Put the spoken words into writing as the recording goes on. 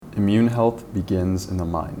Immune health begins in the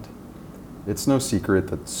mind. It's no secret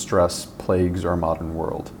that stress plagues our modern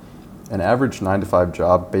world. An average 9 to 5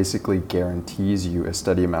 job basically guarantees you a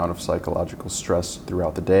steady amount of psychological stress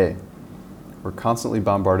throughout the day. We're constantly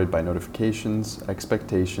bombarded by notifications,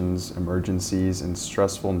 expectations, emergencies, and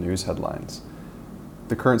stressful news headlines.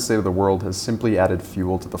 The current state of the world has simply added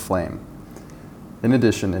fuel to the flame. In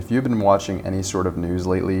addition, if you've been watching any sort of news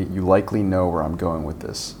lately, you likely know where I'm going with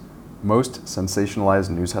this. Most sensationalized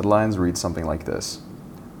news headlines read something like this: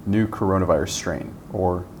 new coronavirus strain,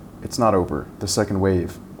 or it's not over, the second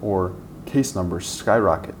wave, or case numbers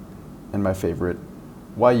skyrocket, and my favorite,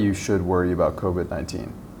 why you should worry about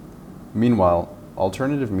COVID-19. Meanwhile,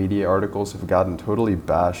 alternative media articles have gotten totally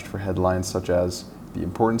bashed for headlines such as the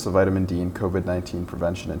importance of vitamin D in COVID-19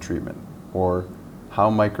 prevention and treatment, or how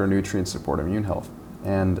micronutrients support immune health,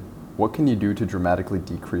 and what can you do to dramatically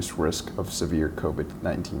decrease risk of severe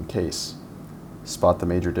COVID-19 case? Spot the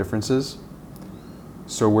major differences?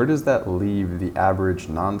 So where does that leave the average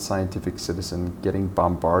non-scientific citizen getting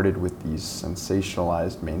bombarded with these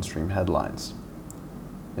sensationalized mainstream headlines?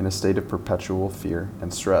 In a state of perpetual fear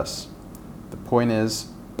and stress. The point is,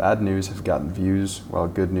 bad news have gotten views, while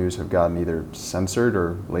good news have gotten either censored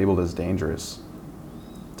or labeled as dangerous.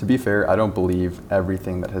 To be fair, I don't believe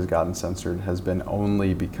everything that has gotten censored has been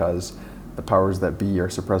only because the powers that be are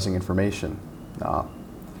suppressing information. Nah.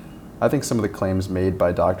 I think some of the claims made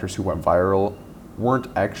by doctors who went viral weren't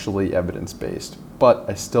actually evidence-based, but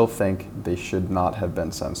I still think they should not have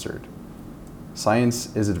been censored.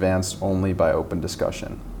 Science is advanced only by open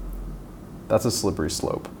discussion. That's a slippery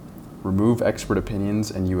slope. Remove expert opinions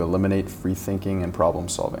and you eliminate free thinking and problem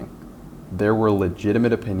solving. There were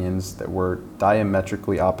legitimate opinions that were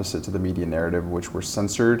diametrically opposite to the media narrative, which were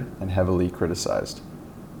censored and heavily criticized.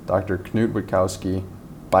 Dr. Knut Witkowski,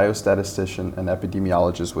 biostatistician and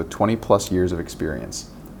epidemiologist with 20 plus years of experience.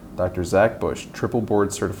 Dr. Zach Bush, triple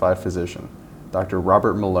board certified physician. Dr.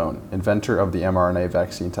 Robert Malone, inventor of the mRNA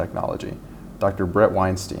vaccine technology. Dr. Brett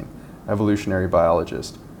Weinstein, evolutionary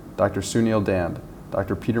biologist. Dr. Sunil Dand,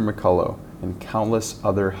 Dr. Peter McCullough, and countless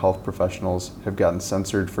other health professionals have gotten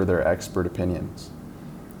censored for their expert opinions.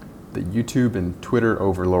 The YouTube and Twitter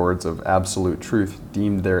overlords of absolute truth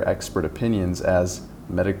deemed their expert opinions as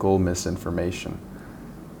medical misinformation,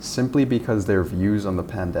 simply because their views on the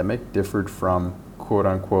pandemic differed from,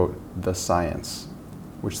 quote-unquote, the science,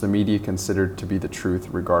 which the media considered to be the truth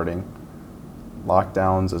regarding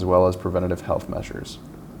lockdowns as well as preventative health measures.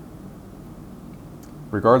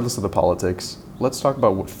 Regardless of the politics, let's talk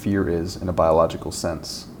about what fear is in a biological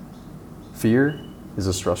sense. Fear is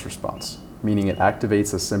a stress response, meaning it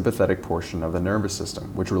activates a sympathetic portion of the nervous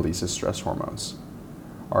system, which releases stress hormones.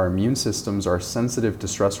 Our immune systems are sensitive to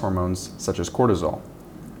stress hormones such as cortisol.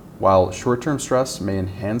 While short-term stress may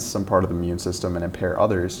enhance some part of the immune system and impair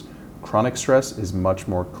others, chronic stress is much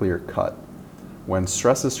more clear-cut. When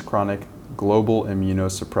stress is chronic, global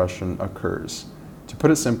immunosuppression occurs. To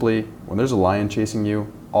put it simply, when there's a lion chasing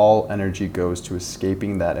you, all energy goes to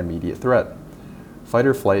escaping that immediate threat. Fight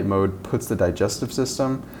or flight mode puts the digestive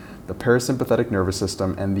system, the parasympathetic nervous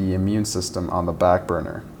system, and the immune system on the back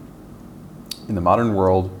burner. In the modern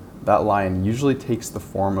world, that lion usually takes the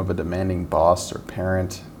form of a demanding boss or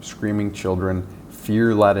parent, screaming children,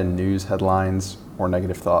 fear-laden news headlines, or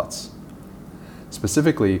negative thoughts.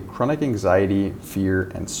 Specifically, chronic anxiety, fear,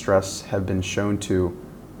 and stress have been shown to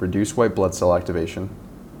reduce white blood cell activation,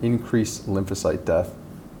 increase lymphocyte death,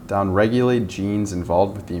 downregulate genes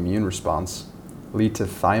involved with the immune response, lead to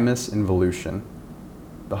thymus involution.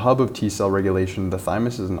 The hub of T cell regulation, the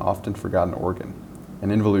thymus is an often forgotten organ,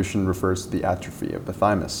 and involution refers to the atrophy of the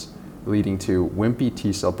thymus, leading to wimpy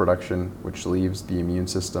T cell production, which leaves the immune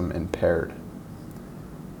system impaired.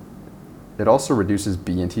 It also reduces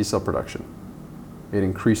B and T cell production. It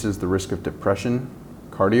increases the risk of depression,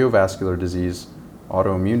 cardiovascular disease,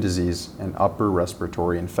 autoimmune disease, and upper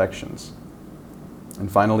respiratory infections. And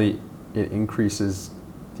finally, it increases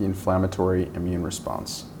the inflammatory immune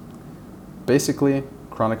response. Basically,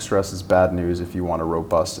 chronic stress is bad news if you want a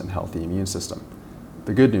robust and healthy immune system.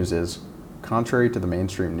 The good news is, contrary to the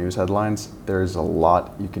mainstream news headlines, there is a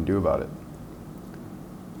lot you can do about it.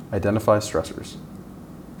 Identify stressors.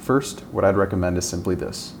 First, what I'd recommend is simply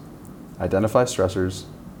this: identify stressors,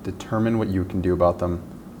 determine what you can do about them,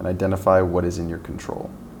 and identify what is in your control.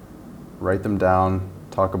 Write them down,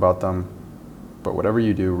 talk about them, but whatever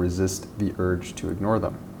you do, resist the urge to ignore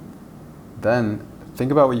them. Then,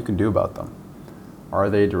 think about what you can do about them. Are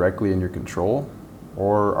they directly in your control,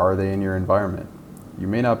 or are they in your environment? You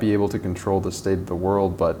may not be able to control the state of the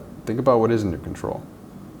world, but think about what is in your control.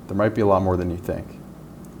 There might be a lot more than you think.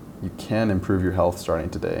 You can improve your health starting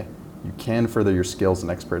today, You can further your skills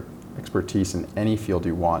and expertise in any field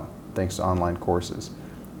you want, thanks to online courses.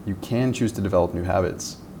 You can choose to develop new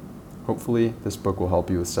habits. Hopefully, this book will help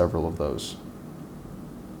you with several of those.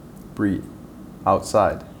 Breathe.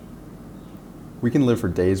 Outside. We can live for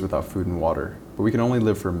days without food and water, but we can only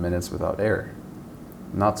live for minutes without air.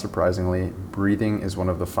 Not surprisingly, breathing is one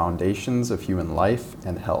of the foundations of human life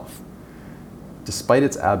and health. Despite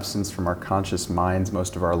its absence from our conscious minds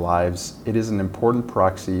most of our lives, it is an important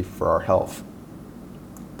proxy for our health.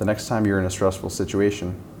 The next time you're in a stressful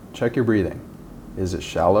situation, check your breathing. Is it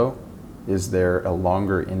shallow? Is there a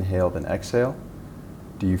longer inhale than exhale?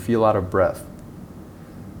 Do you feel out of breath?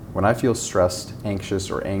 When I feel stressed,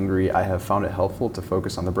 anxious, or angry, I have found it helpful to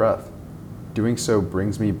focus on the breath. Doing so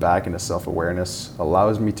brings me back into self-awareness,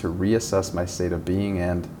 allows me to reassess my state of being,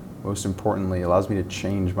 and, most importantly, allows me to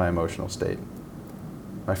change my emotional state.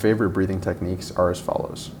 My favorite breathing techniques are as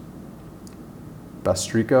follows.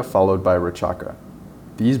 Bhastrika followed by Rachaka.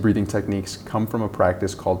 These breathing techniques come from a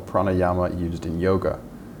practice called pranayama used in yoga.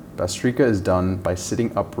 Bhastrika is done by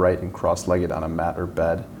sitting upright and cross-legged on a mat or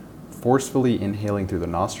bed, forcefully inhaling through the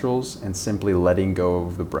nostrils and simply letting go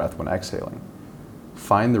of the breath when exhaling.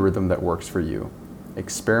 Find the rhythm that works for you.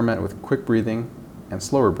 Experiment with quick breathing and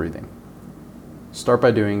slower breathing. Start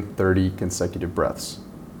by doing 30 consecutive breaths.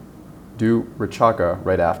 Do Rachaka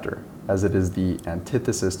right after, as it is the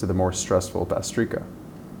antithesis to the more stressful Bhastrika.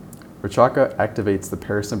 Rachaka activates the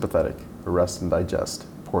parasympathetic, the rest and digest,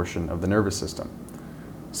 portion of the nervous system.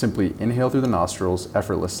 Simply inhale through the nostrils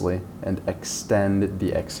effortlessly and extend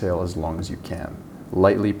the exhale as long as you can,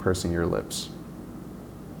 lightly pursing your lips.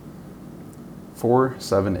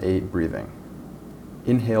 4-7-8 breathing.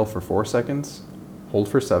 Inhale for 4 seconds, hold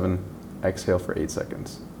for 7, exhale for 8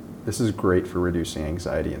 seconds. This is great for reducing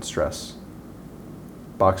anxiety and stress.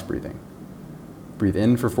 Box breathing. Breathe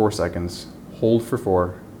in for 4 seconds, hold for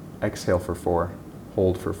 4, exhale for 4,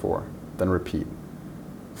 hold for 4, then repeat.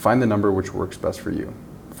 Find the number which works best for you.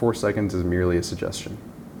 4 seconds is merely a suggestion.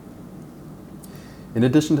 In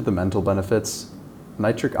addition to the mental benefits,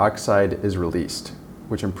 nitric oxide is released,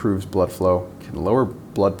 which improves blood flow, can lower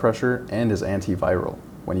blood pressure, and is antiviral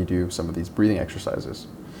when you do some of these breathing exercises.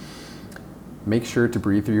 Make sure to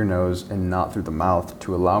breathe through your nose and not through the mouth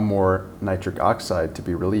to allow more nitric oxide to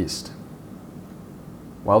be released.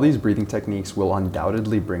 While these breathing techniques will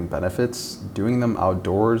undoubtedly bring benefits, doing them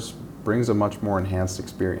outdoors brings a much more enhanced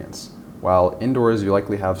experience. While indoors you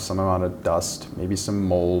likely have some amount of dust, maybe some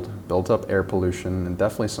mold, built up air pollution, and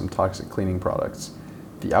definitely some toxic cleaning products,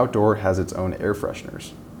 the outdoor has its own air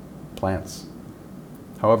fresheners, plants.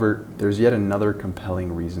 However, there's yet another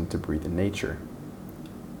compelling reason to breathe in nature.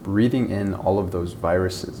 Breathing in all of those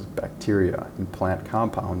viruses, bacteria, and plant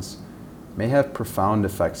compounds may have profound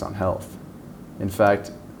effects on health. In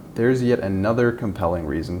fact, there's yet another compelling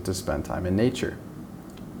reason to spend time in nature.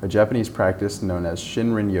 A Japanese practice known as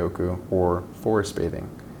Shinrin-yoku, or forest bathing.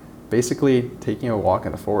 Basically, taking a walk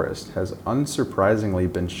in a forest has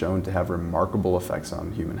unsurprisingly been shown to have remarkable effects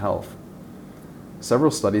on human health. Several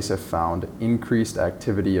studies have found increased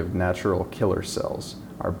activity of natural killer cells,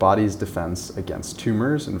 our body's defense against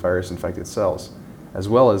tumors and virus-infected cells, as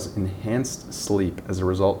well as enhanced sleep as a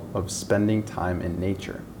result of spending time in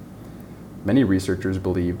nature. Many researchers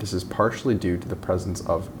believe this is partially due to the presence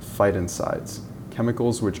of phytoncides,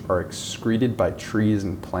 chemicals which are excreted by trees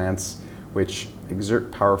and plants, which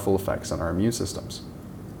exert powerful effects on our immune systems.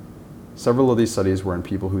 Several of these studies were in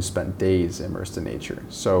people who spent days immersed in nature,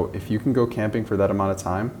 so if you can go camping for that amount of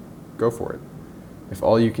time, go for it. If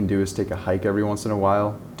all you can do is take a hike every once in a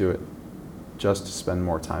while, do it. Just to spend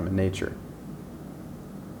more time in nature.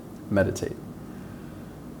 Meditate.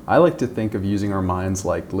 I like to think of using our minds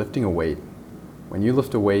like lifting a weight. When you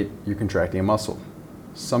lift a weight, you're contracting a muscle.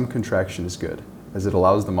 Some contraction is good, as it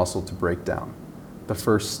allows the muscle to break down, the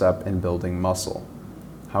first step in building muscle.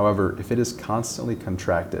 However, if it is constantly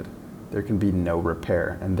contracted, there can be no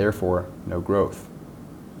repair and therefore no growth.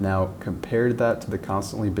 Now, compare that to the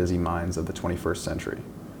constantly busy minds of the 21st century.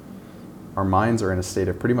 Our minds are in a state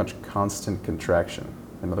of pretty much constant contraction,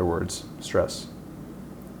 in other words, stress.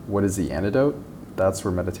 What is the antidote? That's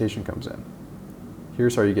where meditation comes in.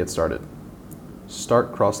 Here's how you get started.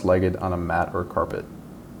 Start cross-legged on a mat or carpet.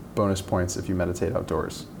 Bonus points if you meditate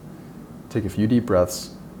outdoors. Take a few deep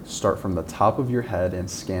breaths, start from the top of your head and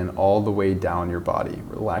scan all the way down your body,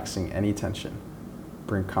 relaxing any tension.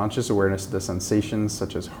 Bring conscious awareness to the sensations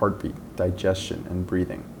such as heartbeat, digestion, and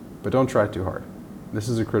breathing. But don't try too hard. This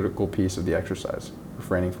is a critical piece of the exercise,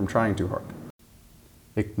 refraining from trying too hard.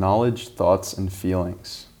 Acknowledge thoughts and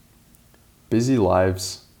feelings. Busy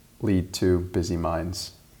lives lead to busy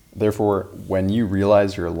minds. Therefore, when you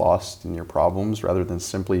realize you're lost in your problems rather than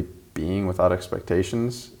simply being without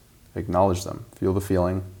expectations, acknowledge them, feel the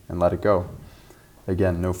feeling, and let it go.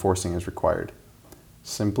 Again, no forcing is required.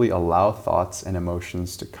 Simply allow thoughts and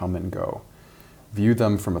emotions to come and go. View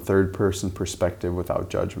them from a third-person perspective without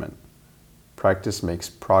judgment. Practice makes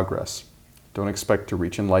progress. Don't expect to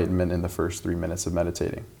reach enlightenment in the first 3 minutes of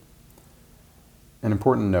meditating. An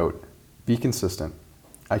important note, be consistent.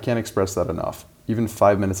 I can't express that enough. Even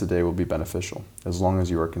 5 minutes a day will be beneficial, as long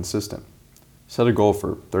as you are consistent. Set a goal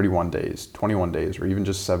for 31 days, 21 days, or even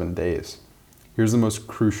just 7 days. Here's the most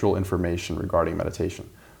crucial information regarding meditation.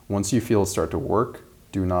 Once you feel it start to work,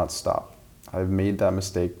 do not stop. I've made that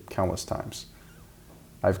mistake countless times.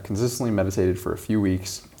 I've consistently meditated for a few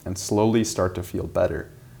weeks and slowly start to feel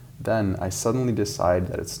better. Then I suddenly decide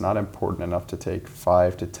that it's not important enough to take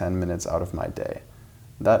 5 to 10 minutes out of my day.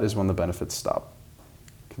 That is when the benefits stop.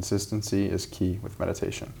 Consistency is key with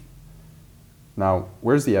meditation. Now,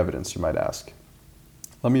 where's the evidence, you might ask?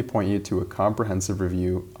 Let me point you to a comprehensive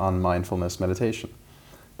review on mindfulness meditation.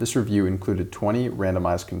 This review included 20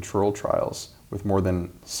 randomized control trials with more than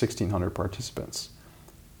 1,600 participants.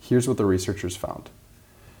 Here's what the researchers found.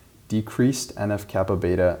 Decreased NF-kappa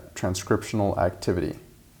beta transcriptional activity.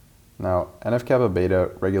 Now, NF-kappa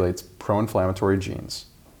beta regulates pro-inflammatory genes.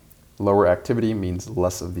 Lower activity means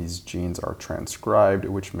less of these genes are transcribed,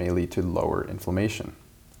 which may lead to lower inflammation.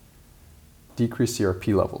 Decreased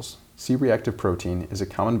CRP levels. C-reactive protein is a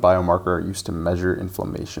common biomarker used to measure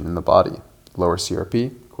inflammation in the body. Lower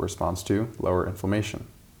CRP corresponds to lower inflammation.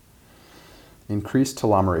 Increased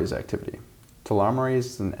telomerase activity. Telomerase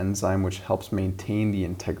is an enzyme which helps maintain the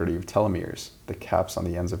integrity of telomeres, the caps on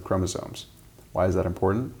the ends of chromosomes. Why is that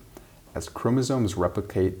important? As chromosomes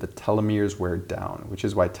replicate, the telomeres wear down, which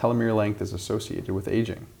is why telomere length is associated with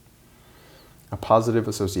aging. A positive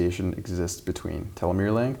association exists between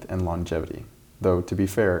telomere length and longevity, though, to be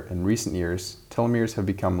fair, in recent years, telomeres have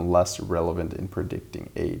become less relevant in predicting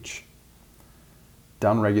age.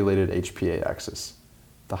 Downregulated HPA axis.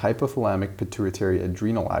 The hypothalamic pituitary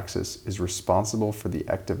adrenal axis is responsible for the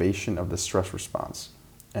activation of the stress response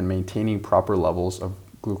and maintaining proper levels of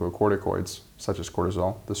glucocorticoids, such as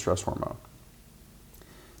cortisol, the stress hormone.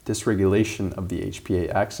 Dysregulation of the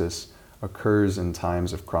HPA axis occurs in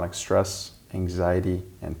times of chronic stress, anxiety,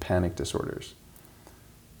 and panic disorders.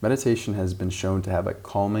 Meditation has been shown to have a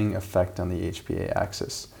calming effect on the HPA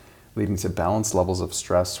axis, leading to balanced levels of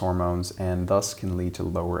stress hormones and thus can lead to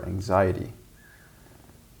lower anxiety.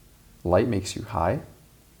 Light makes you high.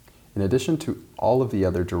 In addition to all of the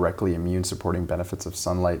other directly immune-supporting benefits of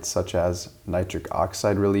sunlight, such as nitric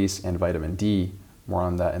oxide release and vitamin D, more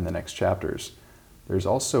on that in the next chapters, there's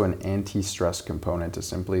also an anti-stress component to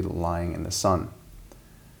simply lying in the sun.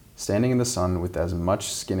 Standing in the sun with as much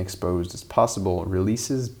skin exposed as possible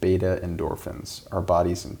releases beta endorphins, our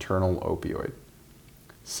body's internal opioid.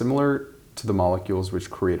 Similar to the molecules which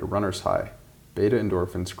create a runner's high, beta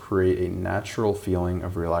endorphins create a natural feeling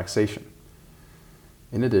of relaxation.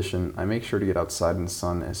 In addition, I make sure to get outside in the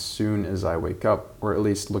sun as soon as I wake up, or at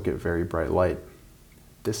least look at very bright light.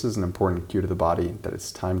 This is an important cue to the body that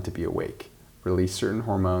it's time to be awake, release certain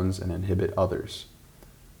hormones, and inhibit others.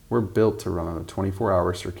 We're built to run on a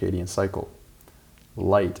 24-hour circadian cycle.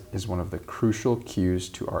 Light is one of the crucial cues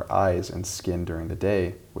to our eyes and skin during the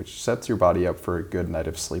day, which sets your body up for a good night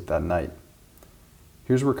of sleep that night.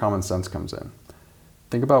 Here's where common sense comes in.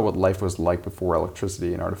 Think about what life was like before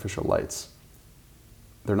electricity and artificial lights.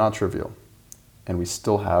 They're not trivial, and we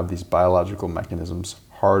still have these biological mechanisms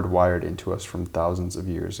hardwired into us from thousands of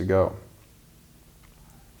years ago.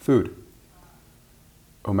 Food.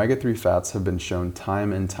 Omega-3 fats have been shown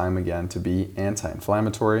time and time again to be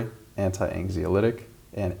anti-inflammatory, anti-anxiolytic,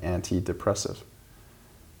 and antidepressive.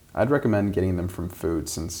 I'd recommend getting them from food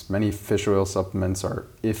since many fish oil supplements are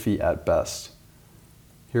iffy at best.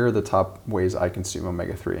 Here are the top ways I consume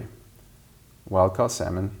omega-3. Wild-caught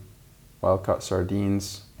salmon, wild-caught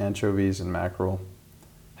sardines, anchovies and mackerel,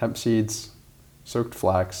 hemp seeds, soaked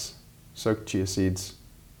flax, soaked chia seeds,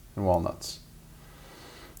 and walnuts.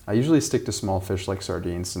 I usually stick to small fish like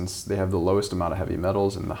sardines since they have the lowest amount of heavy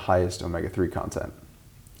metals and the highest omega-3 content.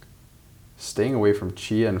 Staying away from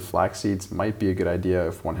chia and flax seeds might be a good idea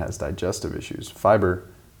if one has digestive issues. Fiber,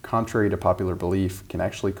 contrary to popular belief, can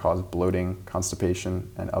actually cause bloating,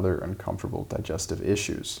 constipation, and other uncomfortable digestive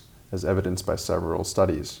issues, as evidenced by several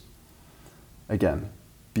studies. Again,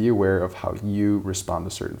 be aware of how you respond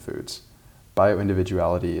to certain foods.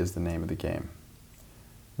 Bioindividuality is the name of the game.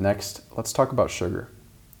 Next, let's talk about sugar.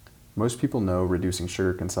 Most people know reducing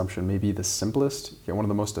sugar consumption may be the simplest, yet one of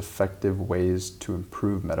the most effective ways to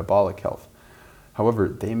improve metabolic health. However,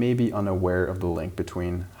 they may be unaware of the link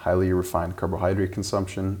between highly refined carbohydrate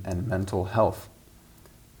consumption and mental health.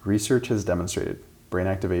 Research has demonstrated brain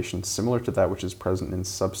activation similar to that which is present in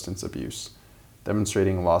substance abuse,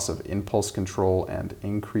 demonstrating loss of impulse control and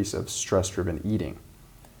increase of stress-driven eating.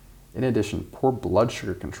 In addition, poor blood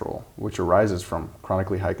sugar control, which arises from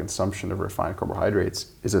chronically high consumption of refined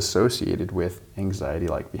carbohydrates, is associated with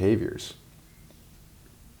anxiety-like behaviors.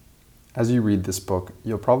 As you read this book,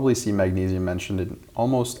 you'll probably see magnesium mentioned in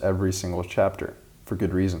almost every single chapter, for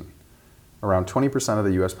good reason. Around 20% of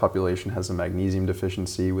the US population has a magnesium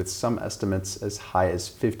deficiency, with some estimates as high as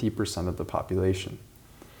 50% of the population.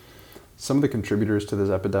 Some of the contributors to this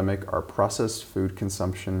epidemic are processed food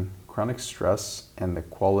consumption, chronic stress, and the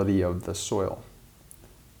quality of the soil.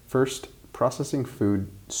 First, processing food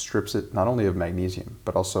strips it not only of magnesium,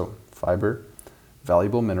 but also fiber,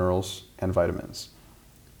 valuable minerals, and vitamins.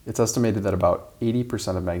 It's estimated that about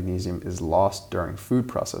 80% of magnesium is lost during food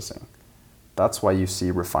processing. That's why you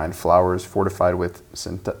see refined flours fortified with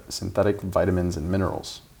synthetic vitamins and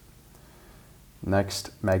minerals.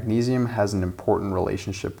 Next, magnesium has an important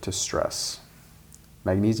relationship to stress.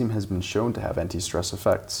 Magnesium has been shown to have anti-stress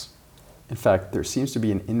effects. In fact, there seems to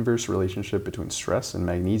be an inverse relationship between stress and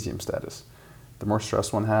magnesium status. The more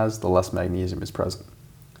stress one has, the less magnesium is present.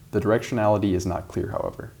 The directionality is not clear,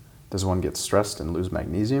 however. Does one get stressed and lose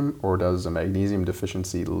magnesium, or does a magnesium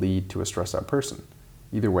deficiency lead to a stressed out person?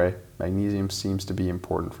 Either way, magnesium seems to be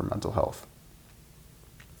important for mental health.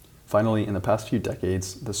 Finally, in the past few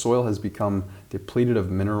decades, the soil has become depleted of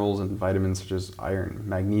minerals and vitamins such as iron,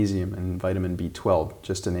 magnesium, and vitamin B12,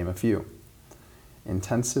 just to name a few.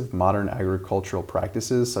 Intensive modern agricultural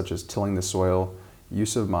practices such as tilling the soil,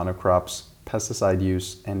 use of monocrops, pesticide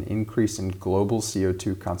use, and increase in global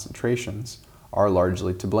CO2 concentrations are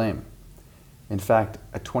largely to blame. In fact,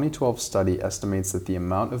 a 2012 study estimates that the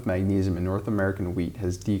amount of magnesium in North American wheat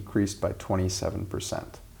has decreased by 27%.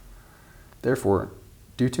 Therefore,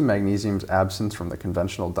 due to magnesium's absence from the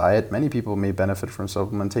conventional diet, many people may benefit from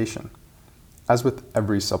supplementation. As with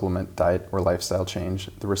every supplement, diet, or lifestyle change,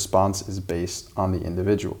 the response is based on the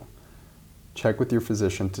individual. Check with your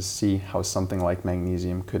physician to see how something like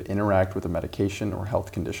magnesium could interact with a medication or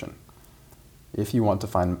health condition. If you want to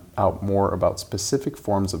find out more about specific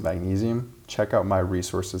forms of magnesium, check out my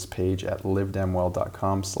resources page at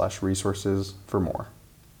livedamwell.com/resources for more.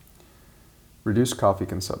 Reduce coffee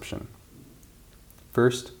consumption.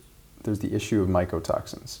 First, there's the issue of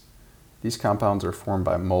mycotoxins. These compounds are formed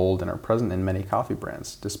by mold and are present in many coffee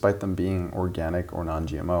brands, despite them being organic or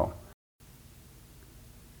non-GMO.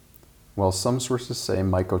 While some sources say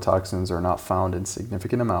mycotoxins are not found in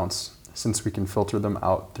significant amounts, since we can filter them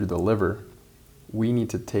out through the liver, we need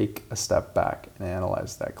to take a step back and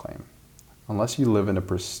analyze that claim. Unless you live in a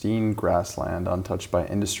pristine grassland untouched by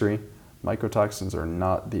industry, mycotoxins are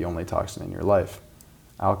not the only toxin in your life.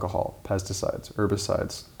 Alcohol, pesticides,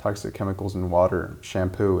 herbicides, toxic chemicals in water,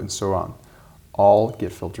 shampoo, and so on, all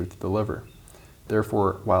get filtered through the liver.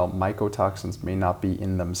 Therefore, while mycotoxins may not be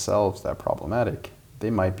in themselves that problematic,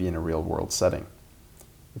 they might be in a real-world setting.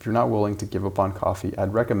 If you're not willing to give up on coffee,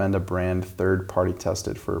 I'd recommend a brand third-party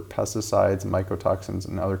tested for pesticides, mycotoxins,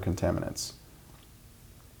 and other contaminants.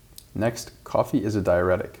 Next, coffee is a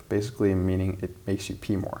diuretic, basically meaning it makes you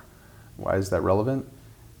pee more. Why is that relevant?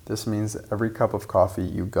 This means that every cup of coffee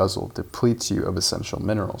you guzzle depletes you of essential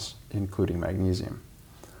minerals, including magnesium.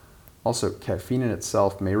 Also, caffeine in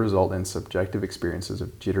itself may result in subjective experiences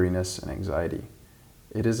of jitteriness and anxiety.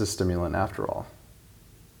 It is a stimulant after all.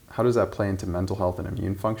 How does that play into mental health and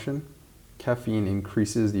immune function? Caffeine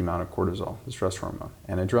increases the amount of cortisol, the stress hormone,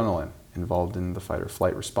 and adrenaline involved in the fight or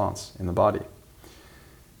flight response in the body.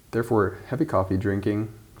 Therefore, heavy coffee drinking,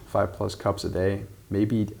 5+ cups a day, may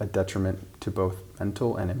be a detriment to both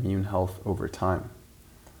mental and immune health over time.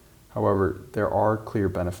 However, there are clear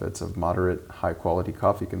benefits of moderate, high-quality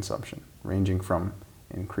coffee consumption, ranging from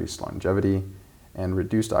increased longevity and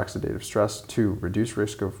reduced oxidative stress to reduced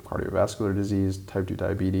risk of cardiovascular disease, type 2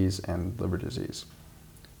 diabetes, and liver disease.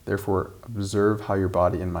 Therefore, observe how your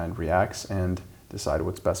body and mind reacts and decide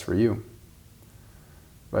what's best for you.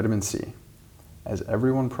 Vitamin C. As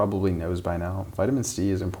everyone probably knows by now, vitamin C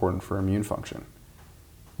is important for immune function.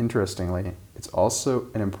 Interestingly, it's also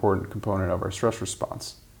an important component of our stress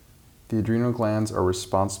response. The adrenal glands are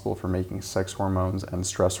responsible for making sex hormones and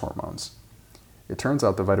stress hormones. It turns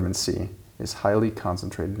out that vitamin C is highly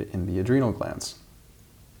concentrated in the adrenal glands.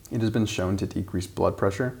 It has been shown to decrease blood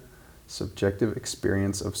pressure, subjective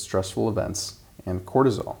experience of stressful events, and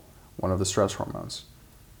cortisol, one of the stress hormones.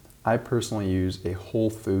 I personally use a whole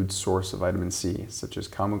food source of vitamin C, such as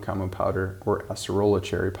camu camu powder or acerola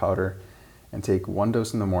cherry powder, and take one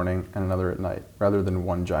dose in the morning and another at night, rather than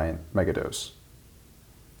one giant megadose.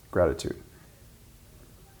 Gratitude.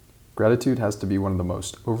 Gratitude has to be one of the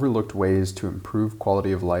most overlooked ways to improve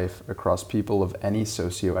quality of life across people of any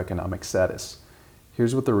socioeconomic status.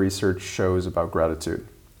 Here's what the research shows about gratitude.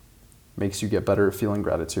 Makes you get better at feeling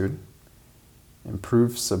gratitude,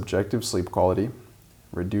 improves subjective sleep quality,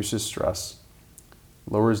 reduces stress,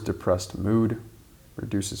 lowers depressed mood,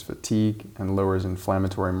 reduces fatigue, and lowers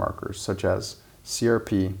inflammatory markers such as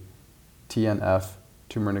CRP, TNF,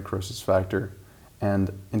 tumor necrosis factor,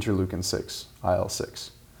 and interleukin-6, IL-6.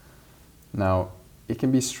 Now, it can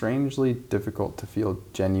be strangely difficult to feel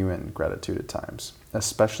genuine gratitude at times,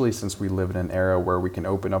 especially since we live in an era where we can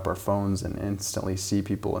open up our phones and instantly see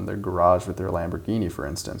people in their garage with their Lamborghini, for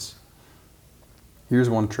instance. Here's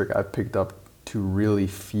one trick I've picked up to really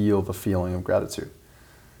feel the feeling of gratitude.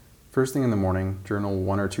 First thing in the morning, journal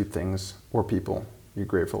one or two things or people you're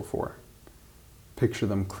grateful for. Picture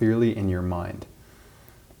them clearly in your mind.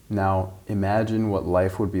 Now, imagine what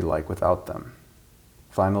life would be like without them.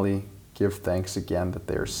 Finally, give thanks again that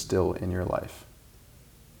they are still in your life.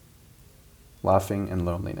 Laughing and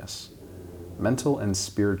loneliness. Mental and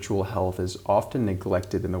spiritual health is often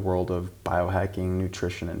neglected in the world of biohacking,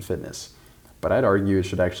 nutrition, and fitness, but I'd argue it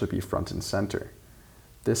should actually be front and center.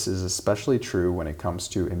 This is especially true when it comes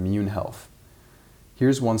to immune health.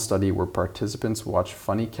 Here's one study where participants watch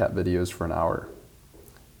funny cat videos for an hour.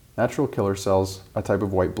 Natural killer cells, a type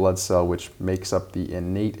of white blood cell which makes up the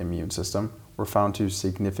innate immune system, were found to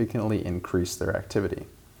significantly increase their activity.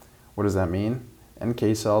 What does that mean?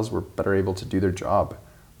 NK cells were better able to do their job,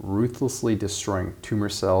 ruthlessly destroying tumor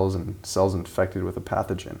cells and cells infected with a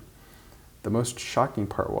pathogen. The most shocking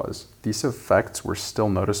part was, these effects were still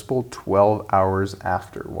noticeable 12 hours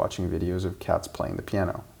after watching videos of cats playing the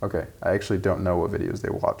piano. Okay, I actually don't know what videos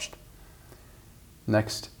they watched.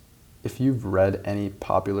 Next, if you've read any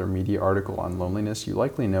popular media article on loneliness, you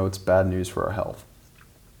likely know it's bad news for our health.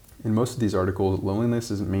 In most of these articles,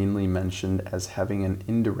 loneliness is mainly mentioned as having an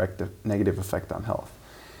indirect negative effect on health.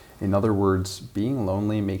 In other words, being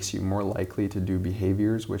lonely makes you more likely to do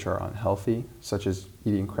behaviors which are unhealthy, such as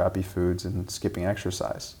eating crappy foods and skipping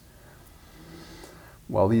exercise.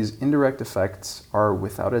 While these indirect effects are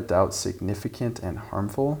without a doubt significant and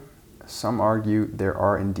harmful, some argue there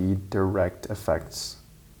are indeed direct effects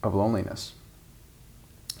of loneliness.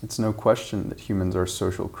 It's no question that humans are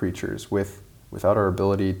social creatures. Without our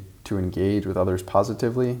ability to engage with others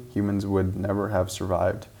positively, humans would never have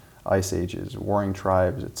survived ice ages, warring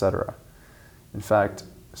tribes, etc. In fact,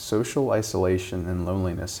 social isolation and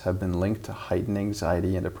loneliness have been linked to heightened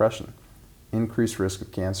anxiety and depression, increased risk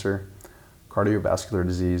of cancer, cardiovascular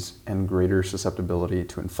disease, and greater susceptibility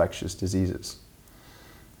to infectious diseases.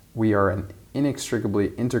 We are an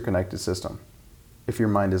inextricably interconnected system. If your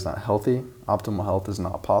mind is not healthy, optimal health is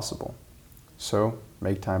not possible. So,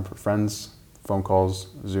 make time for friends, phone calls,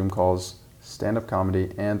 Zoom calls, stand-up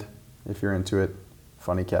comedy, and, if you're into it,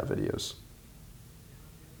 funny cat videos.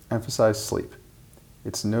 Emphasize sleep.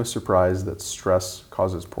 It's no surprise that stress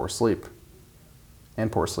causes poor sleep,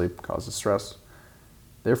 and poor sleep causes stress.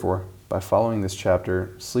 Therefore, by following this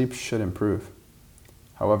chapter, sleep should improve.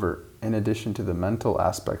 However, in addition to the mental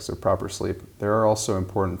aspects of proper sleep, there are also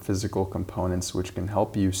important physical components which can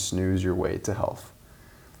help you snooze your way to health.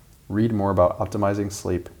 Read more about optimizing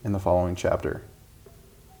sleep in the following chapter.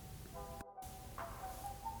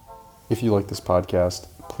 If you like this podcast,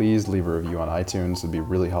 please leave a review on iTunes. It'd be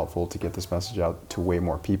really helpful to get this message out to way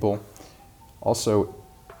more people. Also,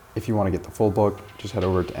 if you want to get the full book, just head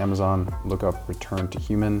over to Amazon, look up Return to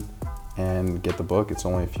Human, and get the book. It's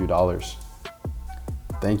only a few dollars.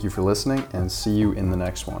 Thank you for listening, and see you in the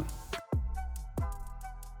next one.